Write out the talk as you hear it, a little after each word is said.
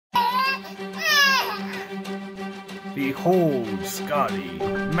Behold, Skađi,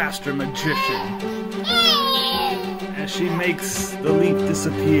 Master Magician. And she makes the leaf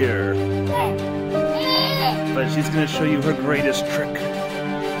disappear. But she's going to show you her greatest trick.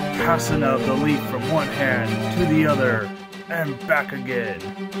 Passing out the leaf from one hand to the other and back again.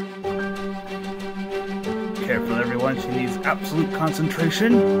 Careful everyone, she needs absolute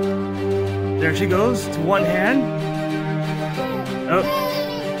concentration. There she goes, to one hand. Oh,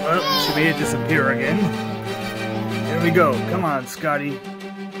 she made it disappear again. Here we go, come on Skađi.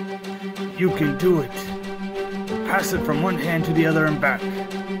 You can do it. Pass it from one hand to the other and back.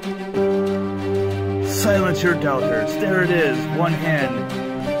 Silence your doubters. There it is, one hand.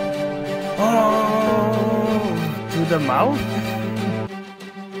 Oh, to the mouth.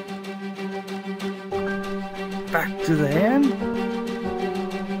 Back to the hand.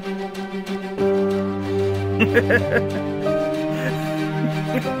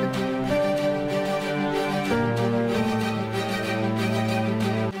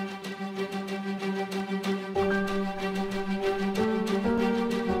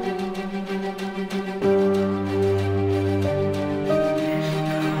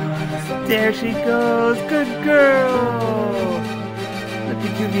 There she goes, good girl! Look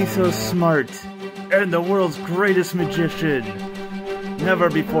at you be so smart. And the world's greatest magician. Never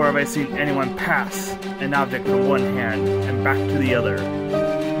before have I seen anyone pass an object from one hand and back to the other.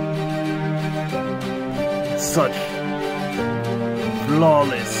 Such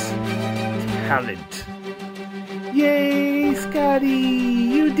flawless talent. Yay,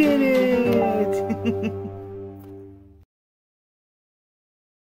 Skađi! You did it!